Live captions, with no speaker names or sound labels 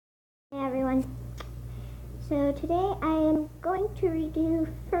Hey everyone, so today I am going to redo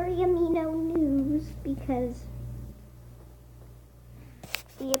Furry Amino news because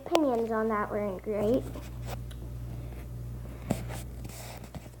the opinions on that weren't great.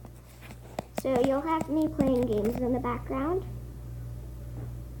 So you'll have me playing games in the background.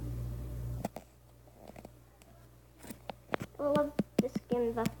 I love the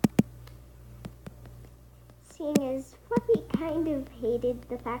skin buff. Seeing as Fluffy kind of hated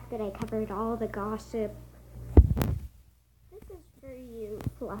the fact that I covered all the gossip. This is for you,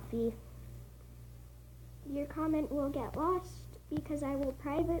 Fluffy. Your comment will get lost because I will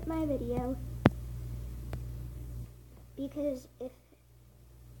private my video. Because if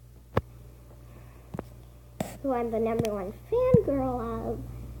who I'm the #1 fangirl of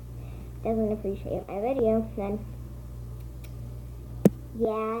doesn't appreciate my video, then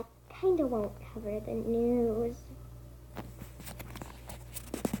yeah, kinda won't cover the news.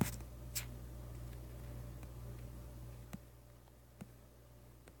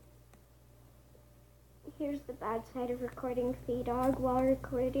 Here's the bad side of recording Fee-Dog while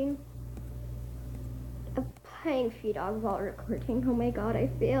recording. Playing Fee-Dog while recording. Oh my god, I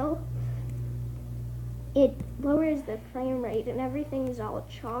fail. It lowers the frame rate and everything's all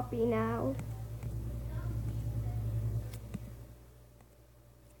choppy now.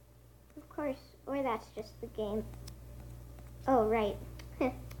 Of course, or that's just the game. Oh, right.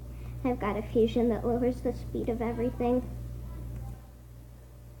 I've got a fusion that lowers the speed of everything.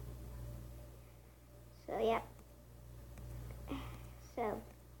 So, yeah. So,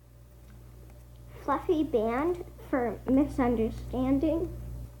 Fluffy banned for misunderstanding.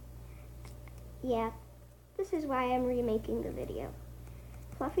 Yeah, this is why I'm remaking the video.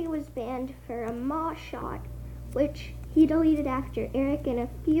 Fluffy was banned for a maw shot, which he deleted after Eric and a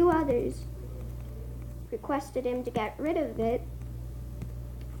few others requested him to get rid of it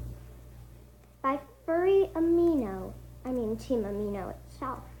by Furry Amino. I mean Team Amino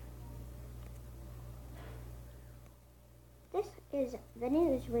itself. This is the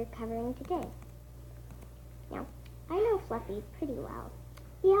news we're covering today. Now, I know Fluffy pretty well.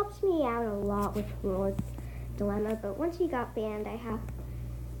 He helps me out a lot with Rule's Dilemma, but once he got banned, I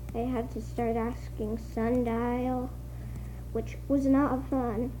had to start asking Sundial, which was not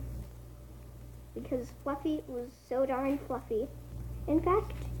fun, because Fluffy was so darn fluffy. In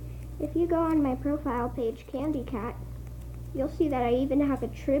fact, if you go on my profile page, Candy Cat, you'll see that I even have a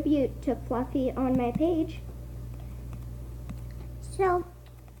tribute to Fluffy on my page. So,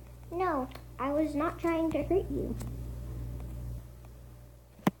 no, I was not trying to hurt you.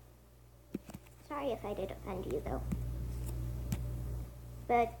 Sorry if I did offend you, though.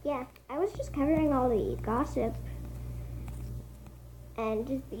 But, yeah, I was just covering all the gossip,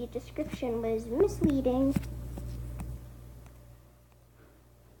 and the description was misleading.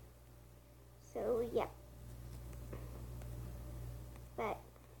 So, yeah. But,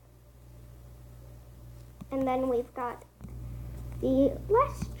 and then we've got the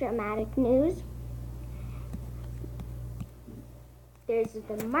less dramatic news. There's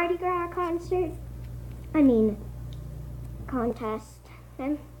the Mardi Gras contest. I'm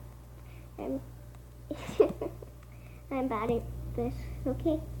I'm bad at this,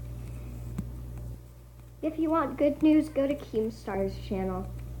 okay? If you want good news, go to Keemstar's channel.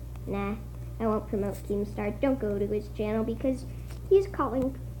 Nah, I won't promote Keemstar. Don't go to his channel because he's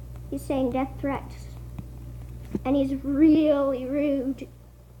saying death threats. And he's really rude.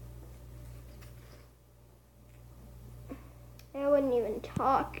 I wouldn't even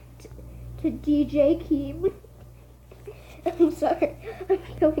talk to DJ Keem. I'm sorry, I'm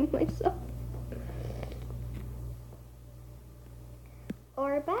killing myself.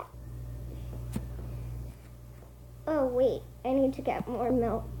 Or bet. Oh wait, I need to get more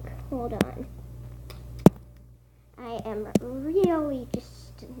milk. Hold on. I am really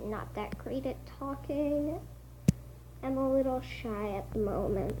just not that great at talking. I'm a little shy at the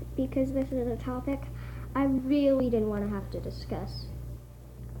moment because this is a topic I really didn't want to have to discuss.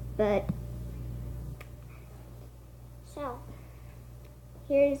 But, so,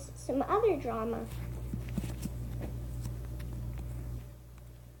 here's some other drama.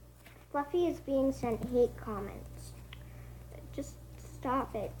 Fluffy is being sent hate comments. Just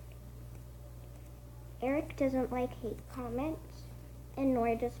stop it. Eric doesn't like hate comments, and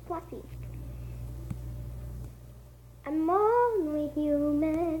nor does Fluffy. I'm only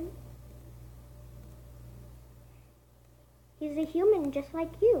human. He's a human just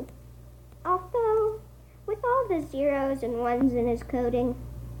like you. Although, with all the zeros and ones in his coding,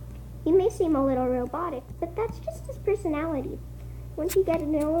 he may seem a little robotic, but that's just his personality. Once you get to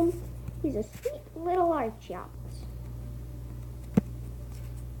know him, he's a sweet little Archeops.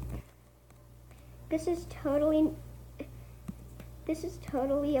 this is totally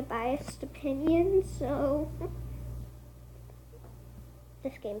a biased opinion, so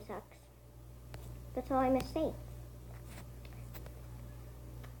this game sucks. That's all I must say.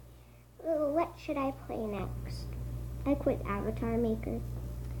 What should I play next? I quit Avatar Maker.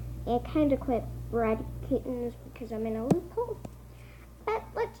 I kind of quit Red Kittens because I'm in a loophole. But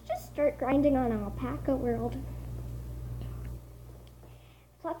let's just start grinding on Alpaca World.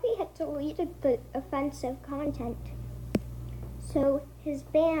 Fluffy had deleted the offensive content, so his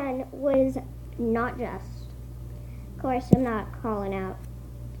ban was not just. Of course, I'm not calling out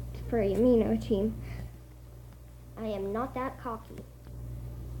Furry Amino team. I am not that cocky.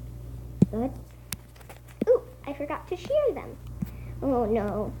 But, ooh, I forgot to shear them. Oh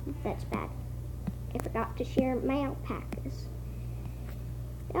no, that's bad. I forgot to shear my alpacas.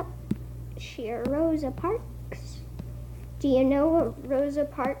 Yep, shear Rosa Parks. Do you know what Rosa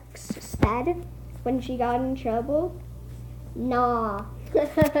Parks said when she got in trouble? Nah.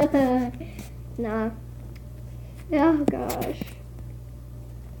 Nah. Oh gosh.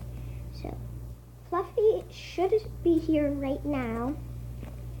 So, Fluffy should be here right now,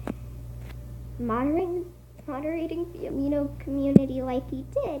 moderating the amino community like he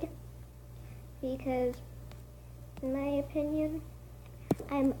did, because in my opinion,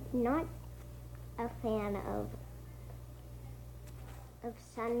 I'm not a fan of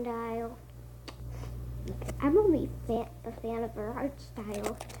Sundial. I'm only a fan of her art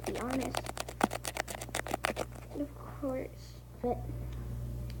style, to be honest. Of course, but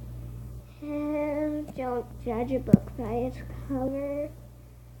don't judge a book by its cover.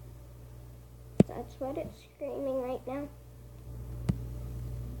 That's what it's screaming right now.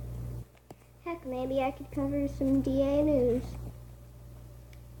 Heck, maybe I could cover some DA news.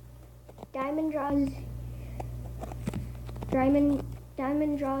 Diamond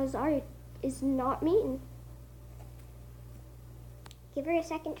Draw's art is not mean. Give her a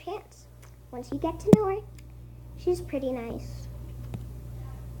second chance. Once you get to know her, she's pretty nice.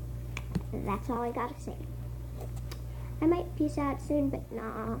 That's all I gotta say. I might peace out soon, but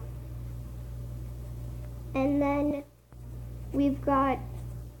nah. And then we've got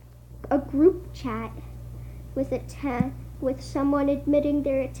a group chat with someone admitting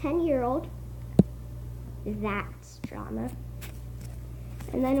they're a 10-year-old. That's drama.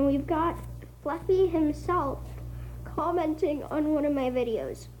 And then we've got Fluffy himself commenting on one of my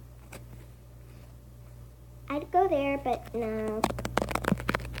videos. I'd go there, but no.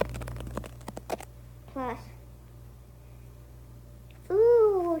 Plus,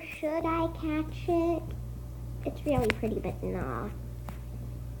 ooh, should I catch it? It's really pretty, but nah.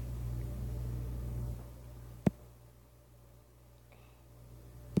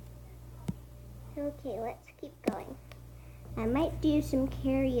 Okay, let's keep going. I might do some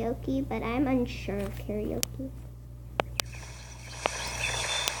karaoke, but I'm unsure of karaoke.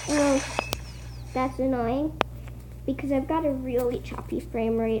 Oh, that's annoying, because I've got a really choppy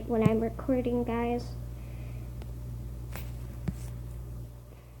frame rate when I'm recording, guys.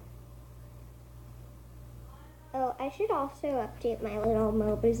 Oh, I should also update my little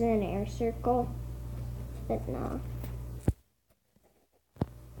Mobizen air circle, but no.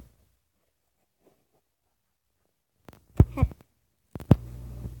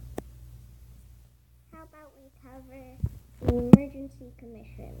 How about we cover the emergency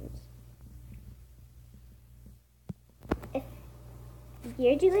commissions? If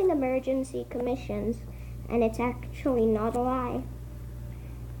you're doing emergency commissions and it's actually not a lie,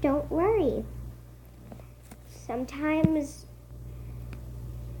 don't worry. Sometimes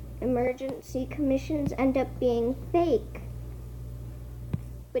emergency commissions end up being fake,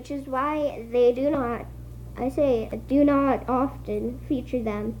 which is why they do not often feature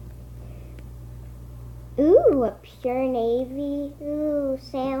them. Ooh, a pure navy. Ooh,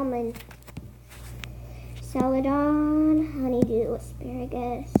 salmon. Celadon, honeydew,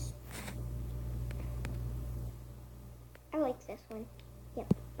 asparagus. I like this one.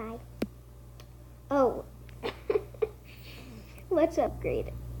 Yep, bye. Oh. Let's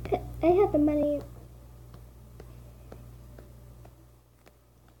upgrade. I have the money.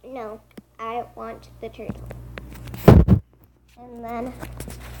 No, I want the turtle. And then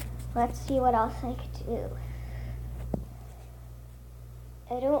let's see what else I could do.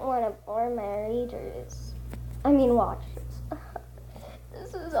 I don't want to bore my readers. Watchers.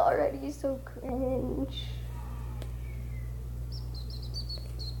 This is already so cringe.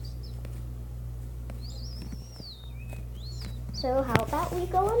 So how about we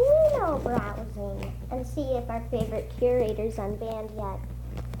go amino browsing and see if our favorite curator's unbanned yet.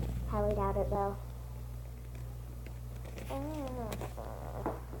 Highly doubt it though.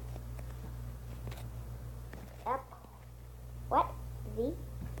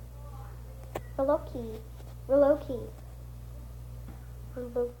 low-key. We're low-key. We're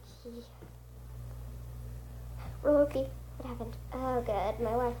low-key. We're low-key. What happened? Oh, good.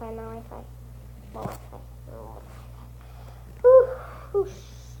 My Wi-Fi, my Wi-Fi. My Wi-Fi. Oh. Whew.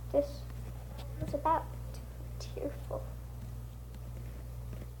 This was about to be tearful.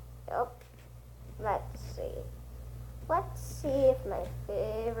 Yep. Let's see. Let's see if my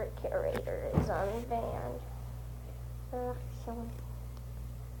favorite curator is unbanned.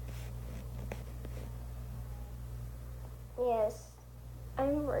 Yes,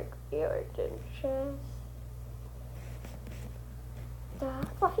 I'm regularly anxious.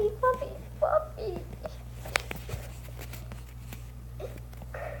 Fluffy, fluffy, fluffy.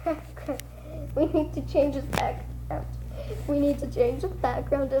 We need to change his background. We need to change the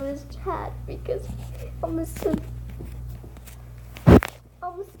background of his chat because I'm a skip. I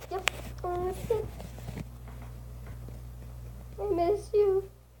miss you.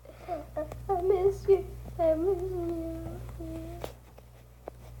 I miss you. I miss you.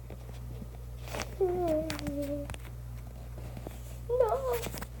 No. No.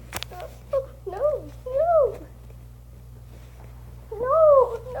 No. No.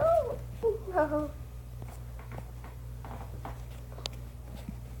 No. No.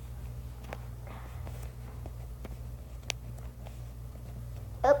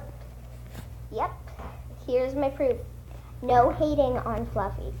 Oh. Yep. Here's my proof. No hating on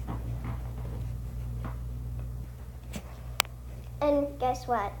Fluffy. And guess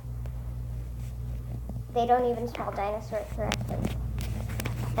what? They don't even spell dinosaur correctly.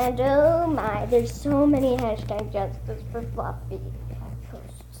 And oh my, there's so many hashtag justice for Fluffy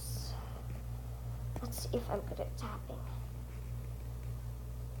posts. Let's see if I'm good at tapping.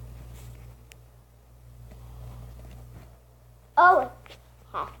 Oh,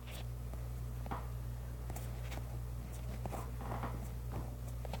 heck.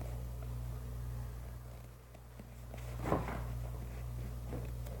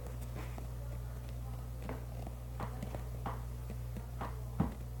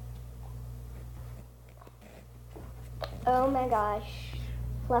 Oh my gosh,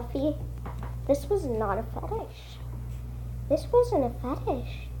 Fluffy, this was not a fetish. This wasn't a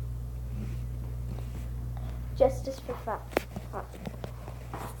fetish. Justice for Fluffy.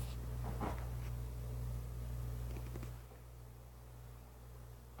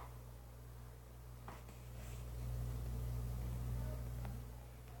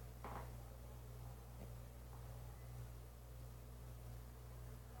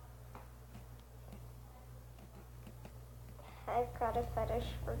 I've got a fetish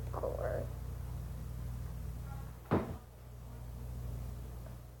for gore.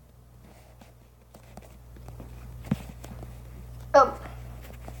 Oh,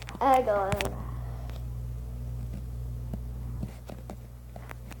 I got it.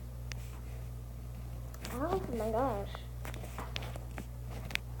 Oh my gosh.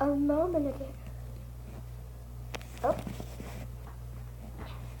 A moment ago. Oh.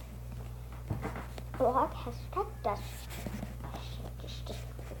 Block hashtag dust.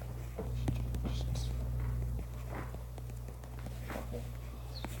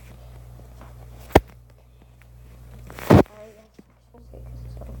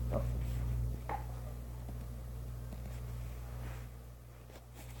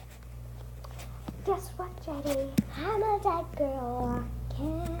 Guess what, Jetty? I'm a dead girl.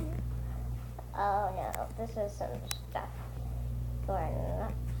 Oh no, this is some stuff we're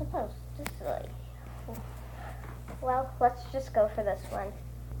not supposed to see. Well, let's just go for this one.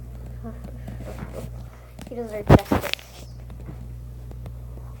 He deserves justice.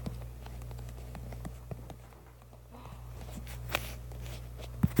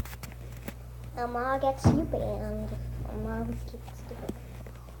 Mama gets you banned. Mama gets you banned.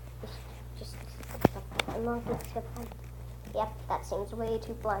 Just Mama gets you banned. Yep, that seems way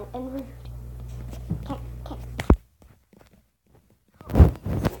too blunt and rude. Okay. Oh, he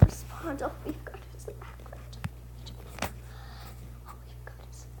doesn't respond. All we've got is the background. All we've got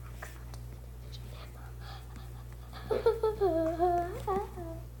is the background.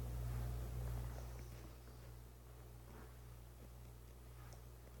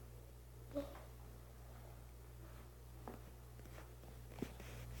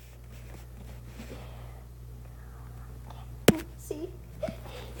 See?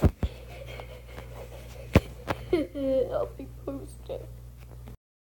 I'll be posting.